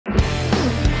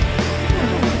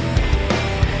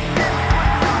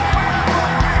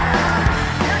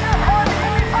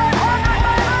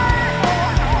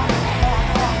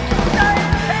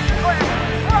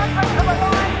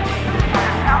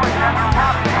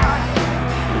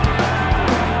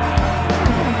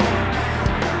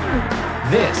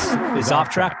is Off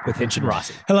Track with Hinch and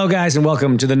Rossi. Hello, guys, and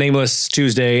welcome to the Nameless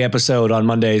Tuesday episode on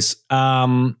Mondays.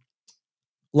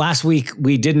 Last week,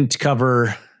 we didn't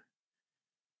cover...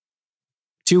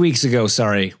 2 weeks ago,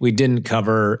 sorry, we didn't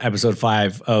cover episode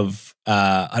 5 of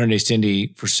 100 Days to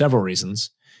Indy for several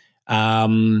reasons.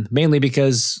 Mainly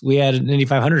because we had an Indy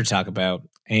 500 to talk about,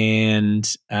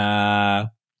 and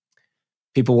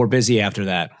people were busy after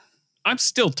that. I'm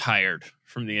still tired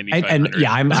from the Indy 500. And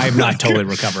yeah, I'm not totally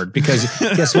recovered because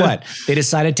guess what? They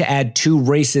decided to add 2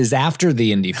 races after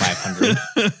the Indy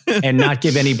 500 and not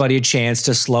give anybody a chance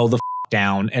to slow the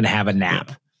down and have a nap.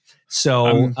 Yeah.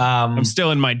 So I'm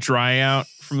still in my dry out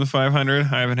from the 500.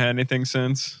 I haven't had anything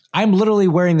since. I'm literally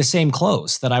wearing the same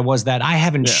clothes that I was that I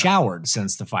haven't showered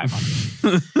since the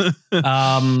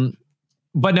 500.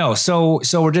 But no, so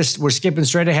we're skipping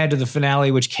straight ahead to the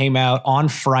finale, which came out on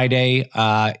Friday.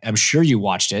 I'm sure you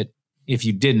watched it. If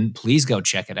you didn't, please go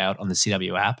check it out on the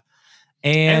CW app.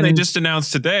 And they just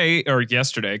announced today or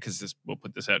yesterday, because we'll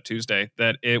put this out Tuesday,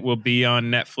 that it will be on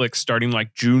Netflix starting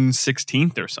like June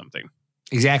 16th or something.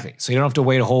 Exactly. So you don't have to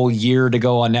wait a whole year to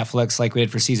go on Netflix like we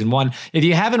did for season 1. If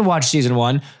you haven't watched season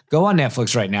 1, go on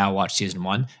Netflix right now, watch season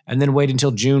 1, and then wait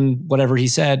until June, whatever he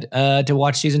said, to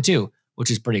watch season 2, which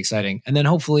is pretty exciting. And then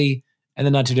hopefully, in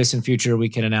the not too distant future, we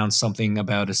can announce something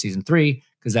about a season 3,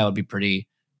 because that would be pretty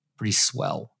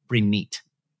swell, pretty neat.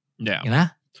 Yeah. You know?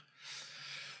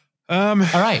 All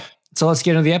right. So let's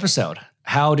get into the episode.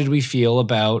 How did we feel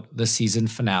about the season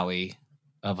finale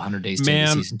of 100 Days to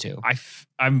Indy season 2? I think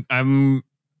I'm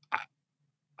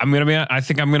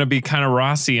gonna be kind of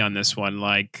Rossi on this one.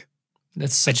 Like,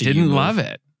 that's such I didn't love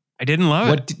it. I didn't love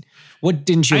it. What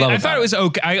didn't you love? I thought it was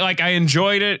okay. I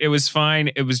enjoyed it. It was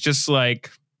fine. It was just like,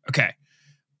 okay,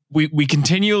 we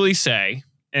continually say,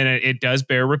 and it does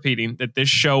bear repeating, that this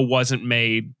show wasn't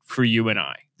made for you and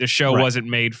I. This show wasn't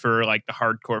made for like the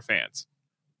hardcore fans.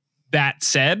 That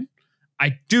said,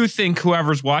 I do think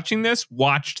whoever's watching this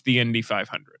watched the Indy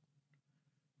 500.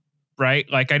 Right?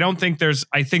 Like, I think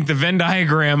the Venn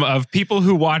diagram of people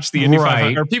who watch the Indy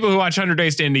 500 or people who watch 100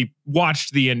 Days to Indy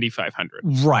watched the Indy 500.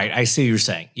 Right. I see what you're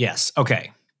saying. Yes.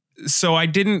 Okay. So I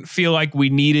didn't feel like we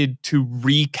needed to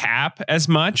recap as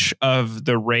much of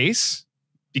the race,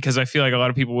 because I feel like a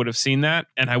lot of people would have seen that.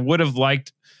 And I would have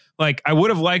liked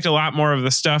a lot more of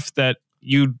the stuff that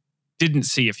you didn't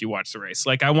see if you watched the race.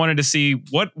 Like, I wanted to see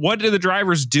what do the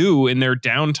drivers do in their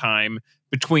downtime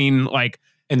between like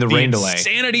in the rain delay,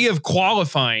 insanity of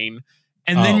qualifying,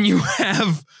 and then you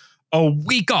have a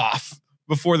week off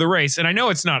before the race. And I know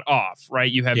it's not off, right?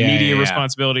 You have media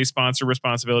responsibilities, sponsor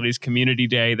responsibilities, community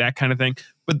day, that kind of thing.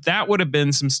 But that would have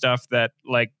been some stuff that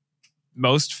like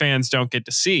most fans don't get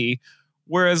to see.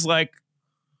 Whereas like,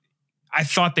 I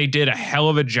thought they did a hell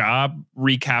of a job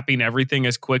recapping everything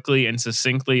as quickly and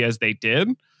succinctly as they did.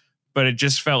 But it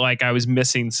just felt like I was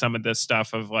missing some of the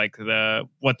stuff of like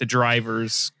what the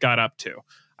drivers got up to.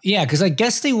 Yeah, because I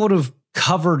guess they would have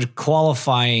covered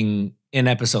qualifying in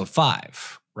episode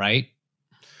 5, right?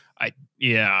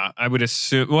 I would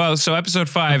assume. Well, so episode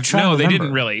 5, no, they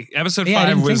didn't really. Episode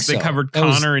 5 was they covered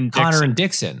Connor and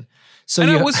Dixon. So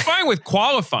it was fine with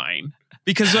qualifying.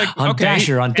 Because like on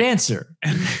Dasher, on Dancer.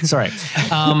 Sorry.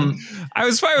 I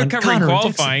was fine with covering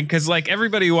qualifying because like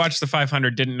everybody who watched the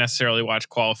 500 didn't necessarily watch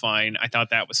qualifying. I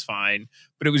thought that was fine.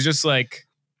 But it was just like...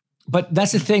 But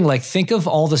that's the thing. Like, think of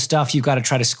all the stuff you've got to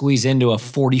try to squeeze into a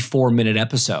 44-minute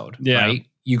episode, right?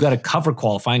 You got to cover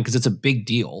qualifying because it's a big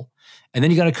deal. And then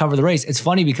you got to cover the race. It's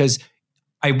funny because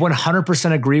I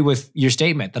 100% agree with your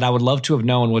statement that I would love to have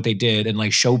known what they did and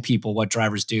like show people what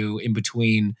drivers do in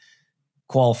between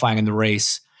qualifying in the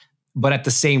race. But at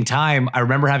the same time, I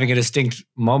remember having a distinct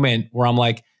moment where I'm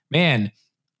like, man,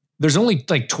 there's only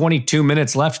like 22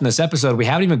 minutes left in this episode. We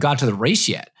haven't even got to the race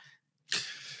yet.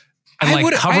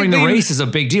 And covering the race is a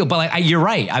big deal. But like, you're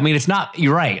right. I mean, it's not,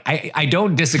 you're right. I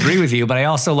don't disagree with you, but I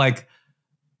also like,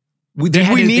 we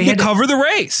need to cover the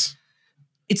race.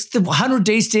 It's the 100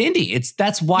 Days to Indy.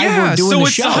 That's why we're doing the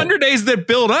show. So it's the 100 days that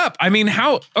build up. I mean,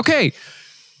 how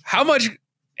much...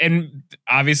 And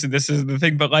obviously this is the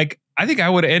thing, but like, I think I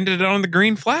would have ended it on the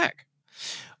green flag.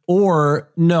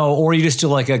 Or you just do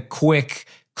like a quick,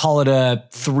 call it a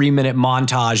 3-minute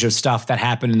montage of stuff that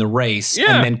happened in the race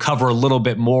and then cover a little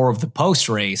bit more of the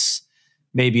post-race,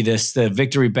 maybe the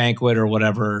victory banquet or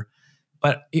whatever.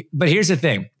 But here's the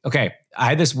thing. Okay. I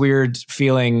had this weird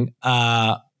feeling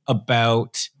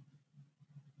about,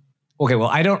 okay, well,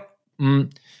 I don't,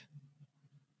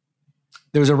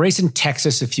 there was a race in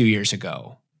Texas a few years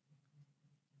ago.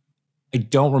 I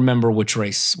don't remember what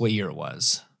year it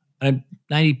was. I'm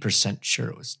 90% sure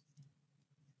it was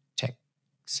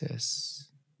Texas.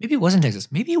 Maybe it wasn't Texas.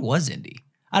 Maybe it was Indy.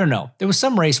 I don't know. There was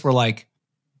some race where like,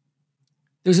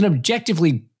 there was an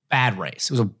objectively bad race.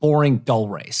 It was a boring, dull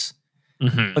race.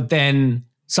 Mm-hmm. But then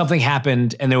something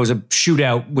happened and there was a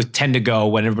shootout with 10 to go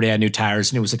when everybody had new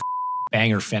tires and it was like a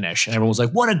banger finish. And everyone was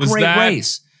like, what a great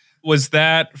race. Was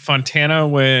that Fontana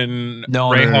when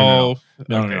No. No.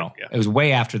 Yeah. It was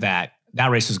way after that.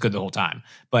 That race was good the whole time.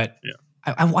 But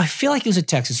I feel like it was a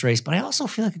Texas race, but I also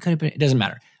feel like it could have been, it doesn't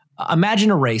matter. Imagine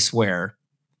a race where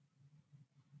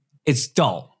it's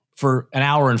dull for an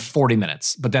hour and 40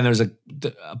 minutes, but then there's a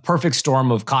perfect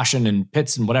storm of caution and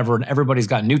pits and whatever, and everybody's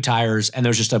got new tires, and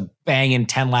there's just a banging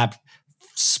 10-lap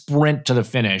sprint to the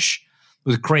finish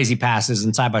with crazy passes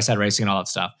and side-by-side racing and all that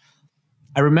stuff.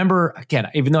 I remember, again,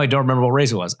 even though I don't remember what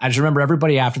race it was, I just remember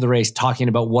everybody after the race talking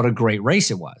about what a great race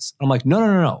it was. I'm like,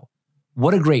 no.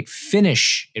 What a great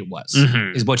finish it was,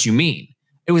 is what you mean.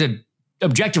 It was an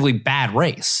objectively bad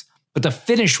race, but the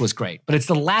finish was great. But it's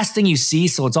the last thing you see,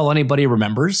 so it's all anybody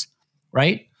remembers,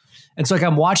 right? And so like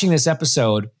I'm watching this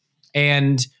episode,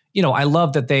 and I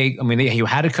love that you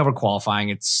had to cover qualifying.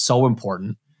 It's so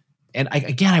important. And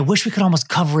I wish we could almost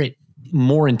cover it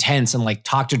more intense and like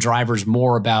talk to drivers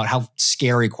more about how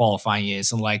scary qualifying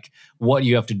is and like what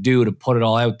you have to do to put it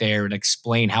all out there and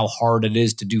explain how hard it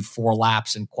is to do 4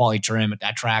 laps and quality trim at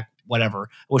that track, whatever.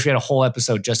 I wish we had a whole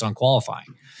episode just on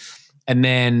qualifying. And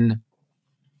then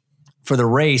for the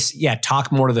race,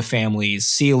 talk more to the families,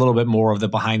 see a little bit more of the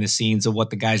behind the scenes of what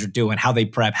the guys are doing, how they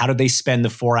prep, how did they spend the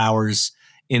 4 hours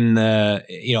in the,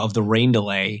 of the rain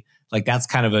delay. Like that's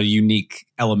kind of a unique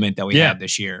element that we had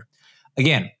this year.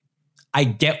 Again, I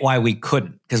get why we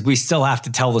couldn't, because we still have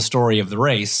to tell the story of the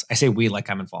race. I say we like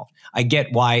I'm involved. I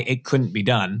get why it couldn't be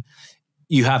done.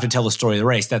 You have to tell the story of the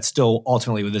race. That's still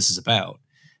ultimately what this is about.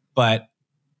 But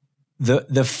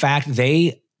the fact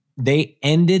they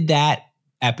ended that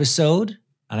episode,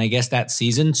 and I guess that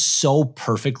season, so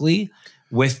perfectly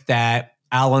with that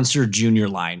Al Unser Jr.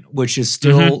 line, which is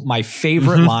still my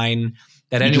favorite line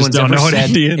that anyone's ever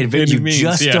said. You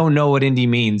just don't know what Indy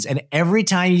means. And every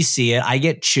time you see it, I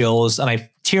get chills and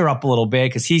I tear up a little bit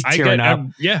because he's tearing up.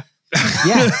 Yeah.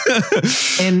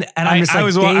 And I'm just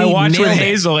I watched with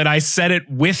Hazel and I said it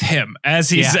with him as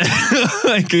he said.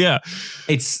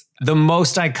 It's the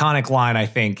most iconic line, I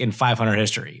think, in 500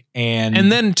 history.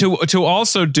 And then to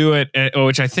also do it,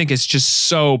 which I think is just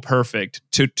so perfect,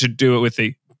 to do it with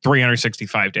the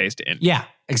 365 days to Indy. Yeah.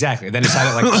 Exactly. Then it's had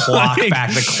to like clock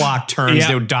back. The clock turns,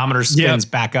 the odometer spins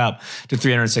back up to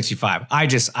 365. I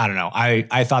don't know.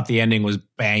 I thought the ending was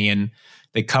banging.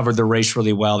 They covered the race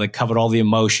really well. They covered all the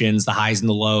emotions, the highs and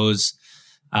the lows.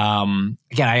 Again,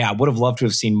 I would have loved to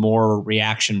have seen more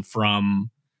reaction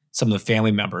from some of the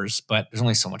family members, but there's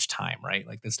only so much time, right?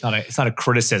 Like it's not a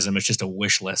criticism. It's just a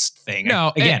wish list thing.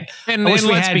 No, and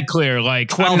let's be clear, like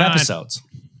 12 episodes.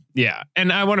 Yeah.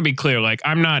 And I want to be clear, like,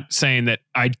 I'm not saying that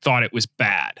I thought it was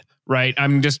bad, right?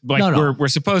 I'm just like, we're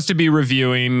supposed to be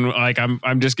reviewing, like,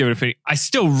 I'm just giving it I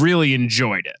still really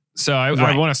enjoyed it. So I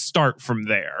want to start from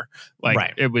there.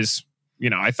 Like it was,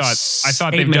 I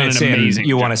thought they've done an amazing job.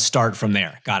 You want to start from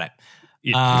there. Got it.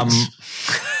 Yeah.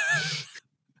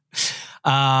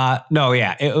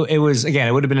 It was, again,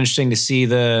 it would have been interesting to see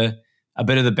a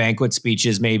bit of the banquet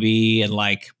speeches maybe, and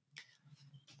like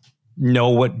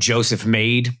know what Joseph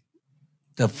made.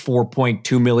 The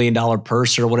 $4.2 million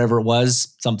purse or whatever it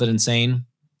was, something insane.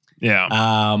 Yeah.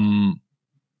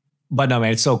 But no,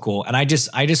 man, it's so cool. And I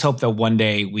just hope that one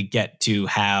day we get to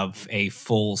have a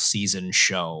full season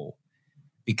show,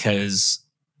 because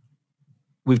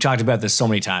we've talked about this so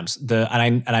many times.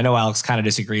 And I know Alex kind of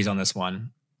disagrees on this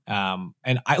one.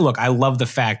 And I love the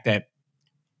fact that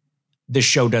this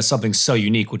show does something so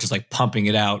unique, which is like pumping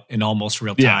it out in almost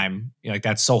real time. Like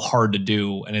that's so hard to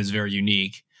do and is very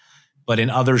unique. But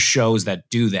in other shows that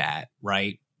do that,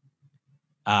 right?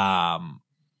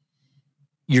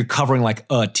 You're covering like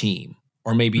a team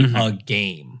or maybe a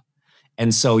game.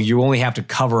 And so you only have to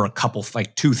cover a couple,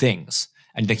 like 2 things.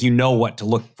 And like, what to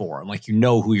look for, and like,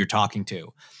 who you're talking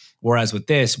to. Whereas with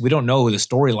this, we don't know who the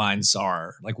storylines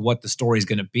are, like what the story is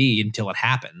going to be until it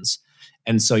happens.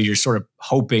 And so you're sort of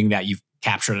hoping that you've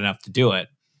captured enough to do it.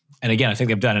 And again, I think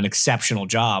they've done an exceptional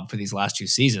job for these last 2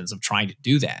 seasons of trying to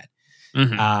do that.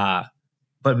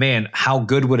 But man, how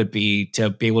good would it be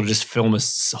to be able to just film a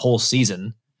whole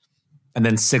season and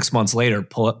then 6 months later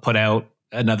put out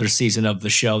another season of the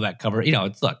show that cover,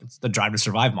 it's the Drive to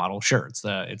Survive model. Sure. It's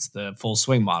the Full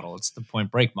Swing model. It's the Point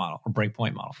Break model or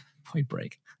Breakpoint model. Point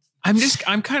Break.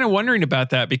 I'm kind of wondering about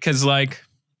that, because like,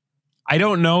 I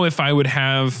don't know if I would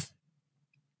have,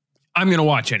 I'm going to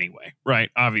watch anyway, right?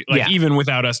 Obviously, even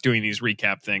without us doing these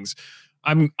recap things,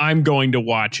 I'm going to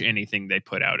watch anything they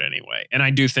put out anyway. And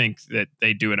I do think that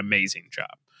they do an amazing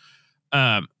job.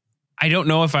 I don't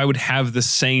know if I would have the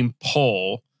same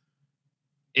pull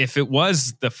if it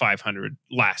was the 500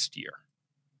 last year.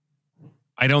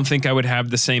 I don't think I would have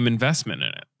the same investment in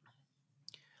it.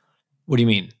 What do you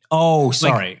mean? Oh,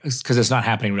 sorry. Because it's not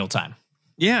happening real time.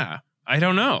 Yeah. I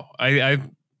don't know. I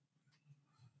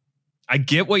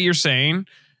get what you're saying,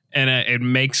 and it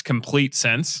makes complete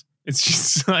sense. It's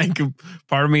just like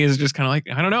part of me is just kind of like,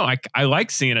 I don't know. I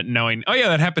like seeing it knowing, oh yeah,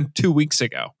 that happened 2 weeks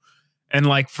ago. And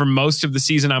like for most of the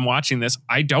season I'm watching this,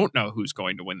 I don't know who's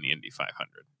going to win the Indy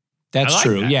 500. That's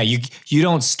true. That. Yeah, you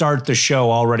don't start the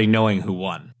show already knowing who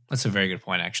won. That's a very good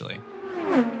point, actually.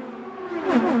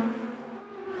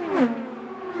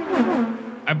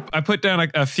 I put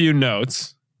down a few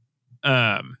notes.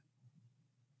 I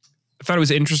thought it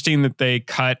was interesting that they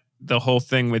cut the whole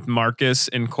thing with Marcus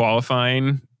in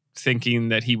qualifying, thinking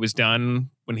that he was done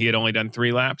when he had only done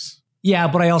 3 laps. Yeah,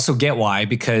 but I also get why,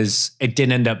 because it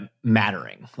didn't end up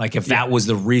mattering. Like if that was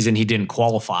the reason he didn't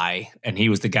qualify and he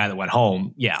was the guy that went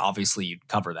home, yeah, obviously you'd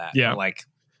cover that. Yeah. But like,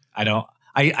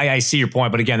 I see your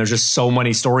point, but again, there's just so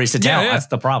many stories to tell. Yeah. That's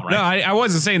the problem, right? No, I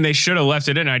wasn't saying they should have left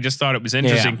it in. I just thought it was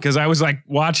interesting because I was like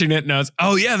watching it and I was,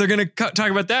 oh yeah, they're going to talk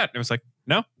about that. And it was like,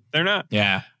 no, they're not.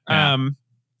 Yeah.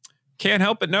 Can't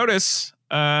help but notice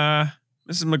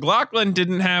Mrs. McLaughlin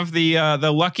didn't have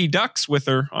the lucky ducks with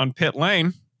her on pit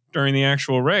lane during the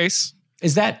actual race.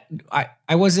 Is that I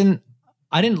didn't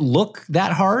look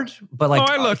that hard, but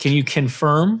like, can you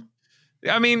confirm?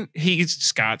 I mean,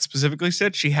 Scott specifically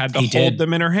said she had to hold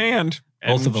them in her hand.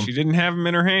 Both of them. She didn't have them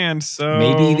in her hand, so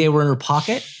maybe they were in her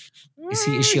pocket.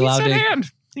 Is she allowed to? Hand.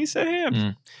 He said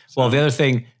hand. So, well, the other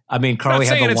thing, I mean, Carly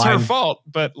had the line. It's her fault,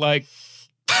 but like,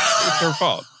 it's her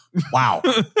fault. Wow,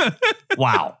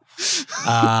 wow.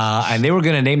 And they were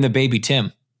going to name the baby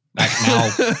Tim. Like now.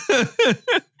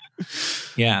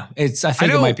 Yeah, I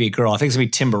think it might be a girl. I think it's gonna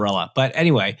be Timberella. But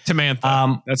anyway,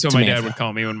 Tamantha. That's what my dad would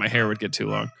call me when my hair would get too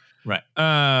long. Right.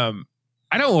 I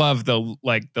don't love the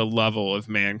level of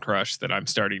man crush that I'm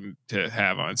starting to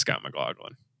have on Scott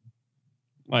McLaughlin.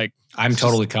 Like, I'm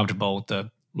totally comfortable with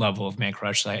the level of man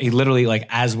crush. He literally, like,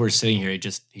 as we're sitting here, he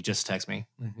just texts me.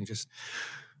 He just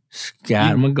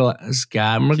Scott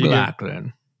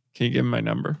McLaughlin. Can you give him my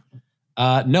number?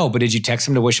 No, but did you text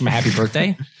him to wish him a happy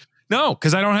birthday? No,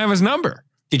 because I don't have his number.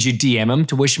 Did you DM him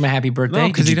to wish him a happy birthday? No,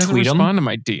 because he doesn't respond to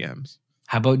my DMs.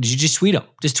 How about, did you just tweet him?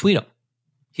 Just tweet him.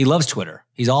 He loves Twitter.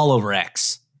 He's all over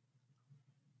X.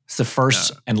 It's the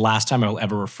first and last time I'll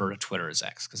ever refer to Twitter as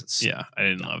X. Yeah, I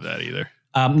didn't love that either.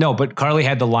 No, but Carly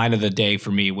had the line of the day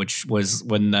for me, which was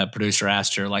when the producer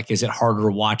asked her, like, is it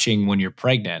harder watching when you're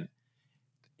pregnant?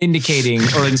 Indicating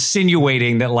or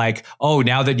insinuating that, like, oh,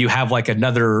 now that you have like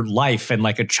another life and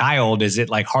like a child, is it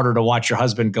like harder to watch your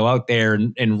husband go out there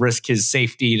and risk his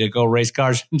safety to go race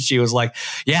cars? And she was like,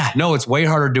 yeah, no, it's way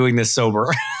harder doing this sober.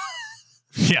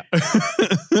 Yeah.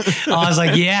 I was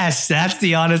like, yes, that's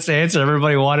the honest answer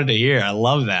everybody wanted to hear. I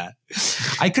love that.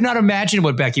 I could not imagine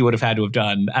what Becky would have had to have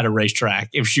done at a racetrack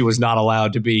if she was not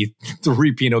allowed to be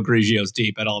 3 Pinot Grigios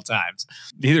deep at all times.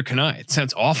 Neither can I. It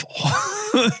sounds awful.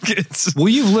 Well,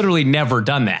 you've literally never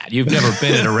done that. You've never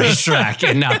been at a racetrack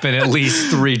and not been at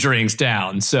least 3 drinks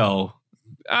down. So,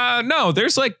 no,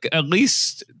 there's like at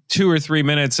least 2 or 3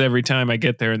 minutes every time I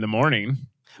get there in the morning.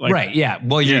 Like, right, yeah.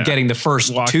 Well, you're getting the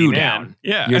first 2 down.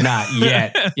 Yeah. You're not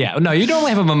yet. Yeah. No, you don't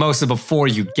have a mimosa before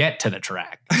you get to the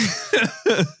track.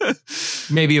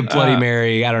 Maybe a Bloody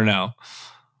Mary. I don't know.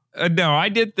 No, I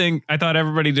thought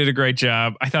everybody did a great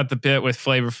job. I thought the bit with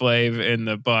Flavor Flav in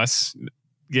the bus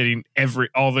getting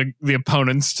all the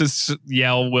opponents to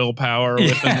yell willpower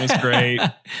with them was great.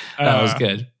 That was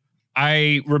good.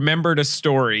 I remembered a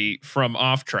story from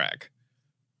Off Track.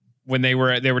 When they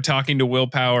were talking to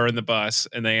Willpower in the bus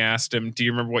and they asked him, do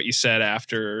you remember what you said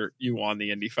after you won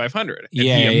the Indy 500? And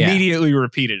he immediately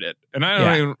repeated it. And I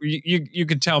don't know, you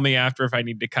can tell me after if I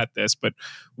need to cut this, but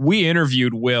we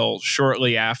interviewed Will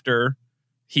shortly after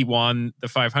he won the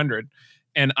 500.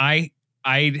 And I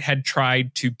had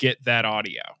tried to get that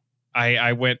audio.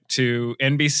 I went to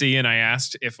NBC and I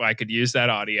asked if I could use that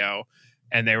audio.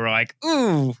 And they were like,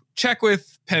 ooh, check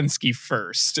with Penske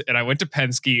first. And I went to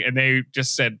Penske and they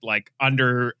just said, like,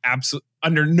 under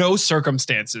no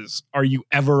circumstances are you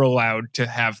ever allowed to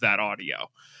have that audio.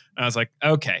 And I was like,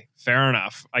 okay, fair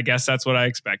enough. I guess that's what I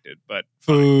expected, but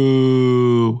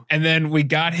fine. And then we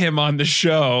got him on the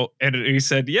show and he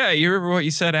said, yeah, you remember what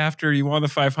you said after you won the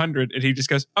 500? And he just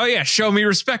goes, oh yeah, show me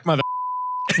respect, mother.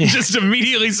 Just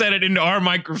immediately said it into our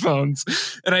microphones.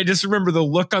 And I just remember the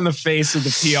look on the face of the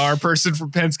PR person from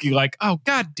Penske, like, oh,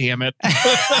 God damn it.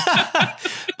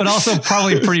 But also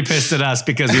probably pretty pissed at us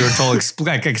because we were told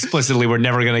explicitly we're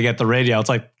never going to get the radio. It's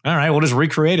like, all right, we'll just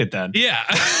recreate it then. Yeah.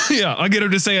 Yeah. I'll get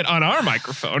him to say it on our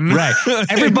microphone. Right.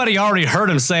 Everybody already heard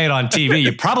him say it on TV.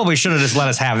 You probably should have just let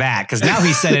us have that because now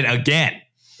he said it again.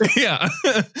 Yeah.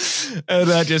 And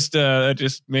that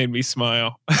just made me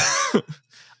smile.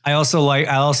 I also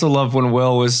love when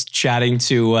Will was chatting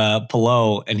to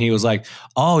Pillow and he was like,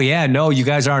 oh yeah, no, you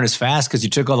guys aren't as fast because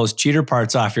you took all those cheater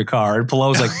parts off your car. And Pillow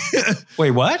was like,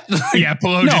 wait, what? Yeah,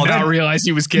 Pillow did not realize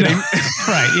he was kidding.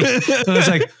 Right. So it's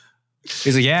like,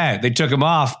 he's like, yeah, they took them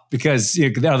off because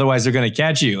otherwise they're going to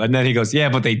catch you. And then he goes, yeah,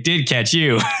 but they did catch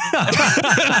you.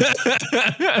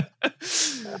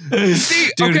 See,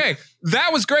 dude, okay,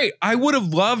 that was great. I would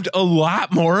have loved a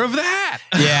lot more of that.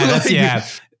 Yeah, yeah.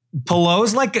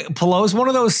 Pillow's one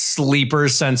of those sleeper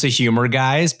sense of humor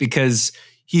guys because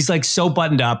he's like so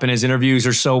buttoned up and his interviews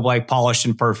are so like polished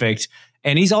and perfect.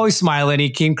 And he's always smiling. He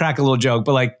can crack a little joke,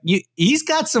 but like he's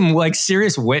got some like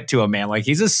serious wit to him, man. Like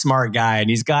he's a smart guy and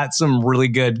he's got some really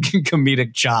good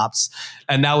comedic chops.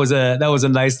 And that was a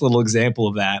nice little example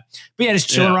of that. But yeah, just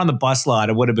chilling around the bus lot.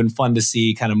 It would have been fun to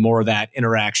see kind of more of that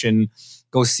interaction.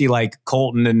 Go see like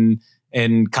Colton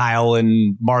and Kyle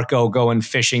and Marco going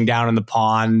fishing down in the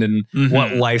pond and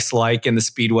what life's like in the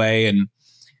speedway. And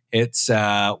it's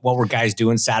what were guys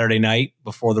doing Saturday night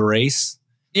before the race.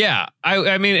 Yeah.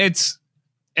 I mean,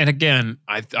 and again,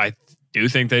 I do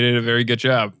think they did a very good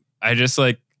job. I just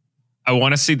I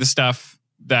want to see the stuff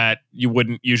that you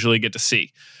wouldn't usually get to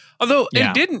see. Although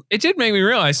it did make me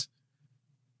realize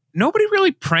nobody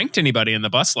really pranked anybody in the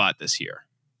bus lot this year.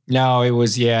 No, it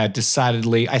was,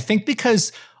 decidedly. I think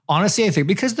because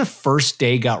the first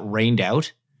day got rained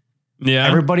out. Yeah.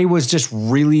 Everybody was just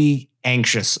really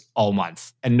anxious all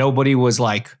month. And nobody was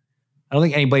like, I don't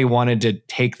think anybody wanted to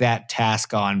take that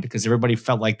task on because everybody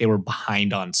felt like they were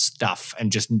behind on stuff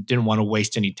and just didn't want to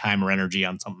waste any time or energy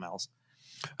on something else.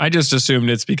 I just assumed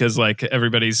it's because like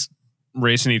everybody's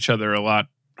racing each other a lot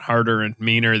harder and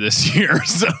meaner this year.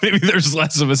 So maybe there's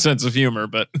less of a sense of humor,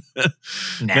 but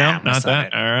no, not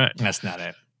that. All right. That's not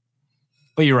it.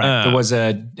 But you're right. There was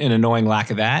an annoying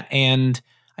lack of that. And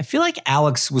I feel like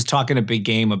Alex was talking a big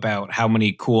game about how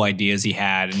many cool ideas he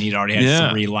had, and he'd already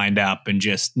had 3 lined up, and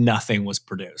just nothing was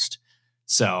produced.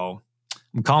 So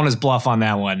I'm calling his bluff on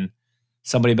that one.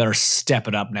 Somebody better step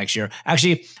it up next year.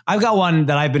 Actually, I've got one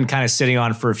that I've been kind of sitting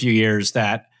on for a few years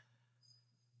that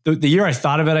the year I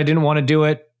thought of it, I didn't want to do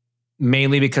it,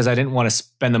 mainly because I didn't want to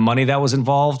spend the money that was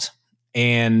involved.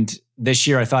 And this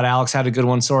year I thought Alex had a good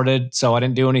one sorted, so I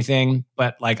didn't do anything.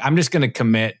 But like, I'm just going to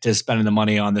commit to spending the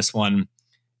money on this one.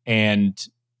 And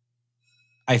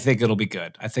I think it'll be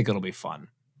good. I think it'll be fun.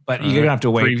 But you're going to have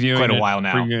to wait quite a while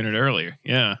now. Previewing it earlier.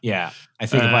 Yeah. Yeah. I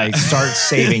think if I start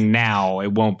saving now,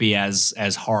 it won't be as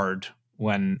hard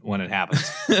when it happens.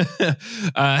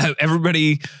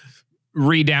 Everybody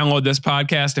re-download this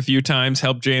podcast a few times.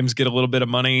 Help James get a little bit of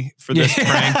money for this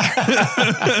prank.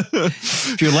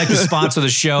 If you'd like to sponsor the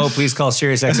show, please call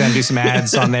SiriusXM. Do some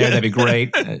ads on there. That'd be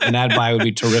great. An ad buy would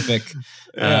be terrific.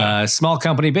 Small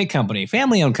company, big company,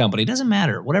 family-owned company, doesn't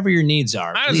matter. Whatever your needs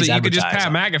are. Honestly, you could just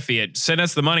Pat McAfee it. Send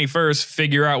us the money first,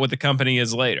 figure out what the company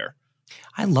is later.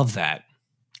 I love that.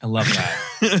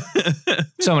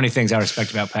 So many things I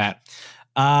respect about Pat.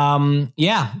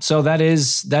 So that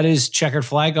is Checkered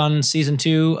Flag on season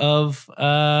 2 of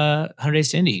 100 Days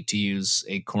to Indy, to use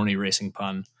a corny racing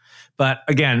pun. But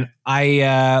again,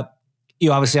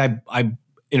 obviously I'm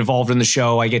involved in the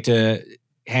show. I get to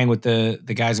hang with the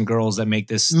guys and girls that make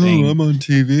this thing. I'm on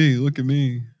TV. Look at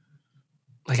me.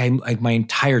 Like my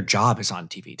entire job is on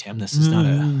TV, Tim. This is not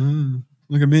a...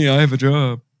 Look at me. I have a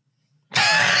job.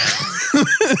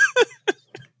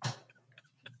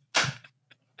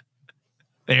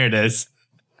 There it is.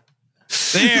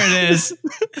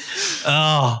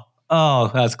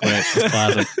 Oh, that's great. That's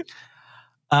classic.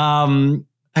 I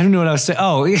don't know what I was saying.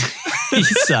 Oh, you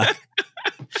suck.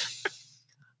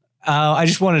 I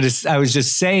was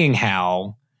just saying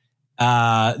how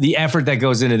the effort that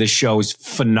goes into the show is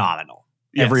phenomenal.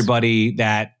 Yes. Everybody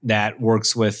that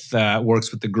works with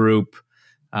the group,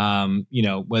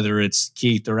 whether it's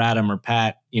Keith or Adam or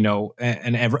Pat,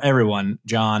 and everyone,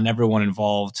 John, everyone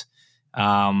involved,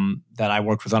 that I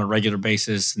worked with on a regular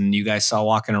basis, and you guys saw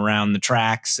walking around the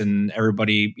tracks, and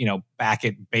everybody, back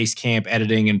at base camp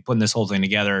editing and putting this whole thing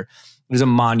together. It was a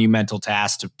monumental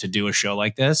task to do a show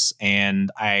like this, and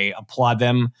I applaud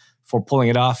them for pulling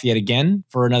it off yet again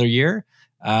for another year.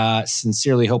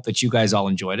 Sincerely hope that you guys all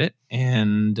enjoyed it,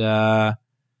 and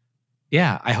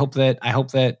yeah, I hope that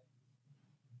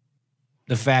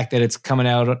the fact that it's coming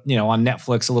out, on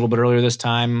Netflix a little bit earlier this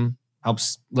time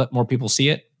helps let more people see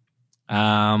it.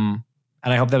 And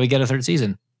I hope that we get a third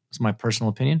season. That's my personal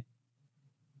opinion.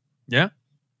 Yeah.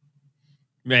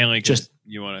 Mainly just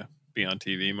you want to be on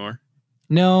TV more.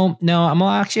 No, I'm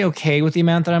actually okay with the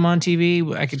amount that I'm on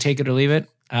TV. I could take it or leave it.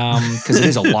 Because it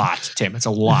is a lot, Tim. It's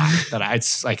a lot.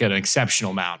 It's like an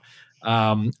exceptional amount.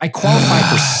 I qualify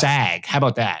for SAG. How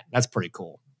about that? That's pretty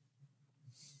cool.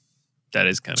 That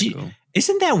is kind of cool.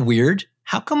 Isn't that weird?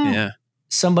 How come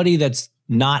somebody that's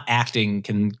not acting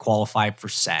can qualify for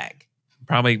SAG?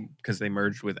 Probably because they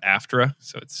merged with AFTRA,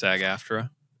 so it's SAG-AFTRA.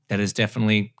 That is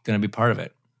definitely going to be part of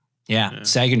it. Yeah,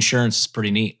 SAG insurance is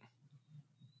pretty neat.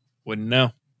 Wouldn't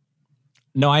know.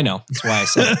 No, I know. That's why I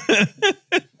said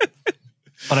it.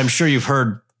 But I'm sure you've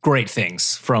heard great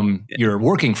things from your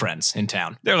working friends in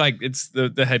town. They're like, it's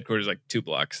the headquarters like 2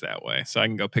 blocks that way. So I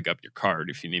can go pick up your card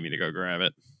if you need me to go grab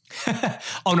it.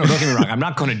 Oh, no, don't get me wrong. I'm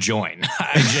not going to join.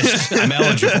 I'm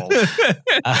eligible.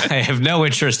 I have no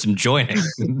interest in joining.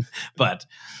 But,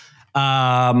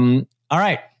 all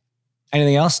right.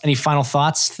 Anything else? Any final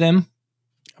thoughts, Thim?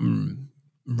 I'm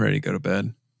ready to go to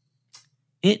bed.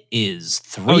 It is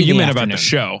 3 Oh, you meant afternoon. about the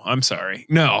show. I'm sorry.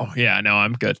 No,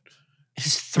 I'm good.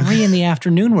 It's 3 in the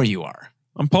afternoon where you are.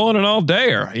 I'm pulling an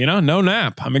all-dayer, no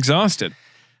nap. I'm exhausted.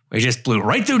 We just blew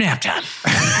right through nap time.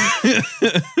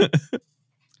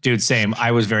 Dude, same.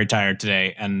 I was very tired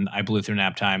today and I blew through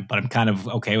nap time, but I'm kind of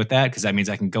okay with that because that means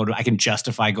I can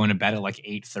justify going to bed at like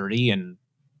 8:30 and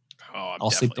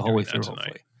I'll sleep the whole way through,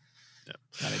 hopefully.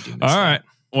 Yeah. All right.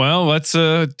 Well, let's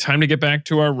time to get back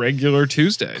to our regular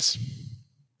Tuesdays.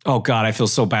 Oh God, I feel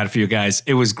so bad for you guys.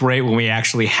 It was great when we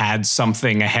actually had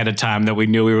something ahead of time that we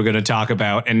knew we were going to talk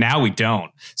about, and now we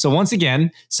don't. So once again,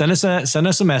 send us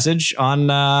a message on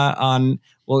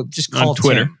just call on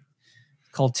Twitter. Tim.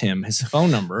 Call Tim. His phone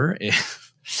number is,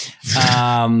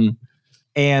 and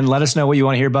let us know what you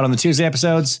want to hear about on the Tuesday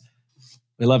episodes.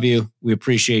 We love you. We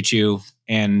appreciate you.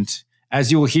 And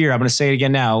as you will hear, I'm going to say it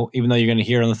again now, even though you're going to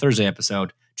hear it on the Thursday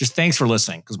episode. Just thanks for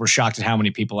listening, because we're shocked at how many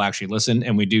people actually listen,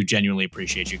 and we do genuinely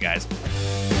appreciate you guys.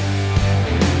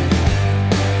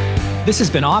 This has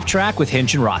been Off Track with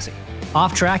Hinch and Rossi.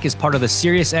 Off Track is part of the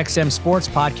SiriusXM Sports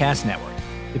Podcast Network.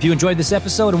 If you enjoyed this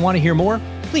episode and want to hear more,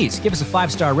 please give us a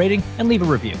 5-star rating and leave a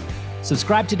review.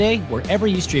 Subscribe today wherever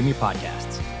you stream your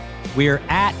podcasts. We're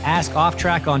at Ask Off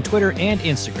Track on Twitter and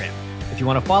Instagram. If you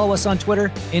want to follow us on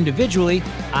Twitter individually,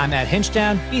 I'm at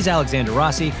Hinchtown, he's Alexander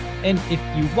Rossi, and if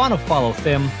you want to follow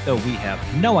Thim, though we have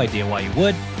no idea why you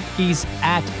would, he's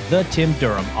at The Tim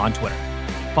Durham on Twitter.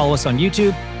 Follow us on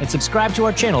YouTube and subscribe to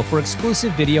our channel for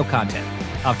exclusive video content.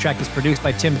 Off Track is produced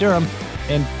by Tim Durham,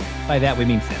 and by that we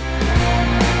mean Thim.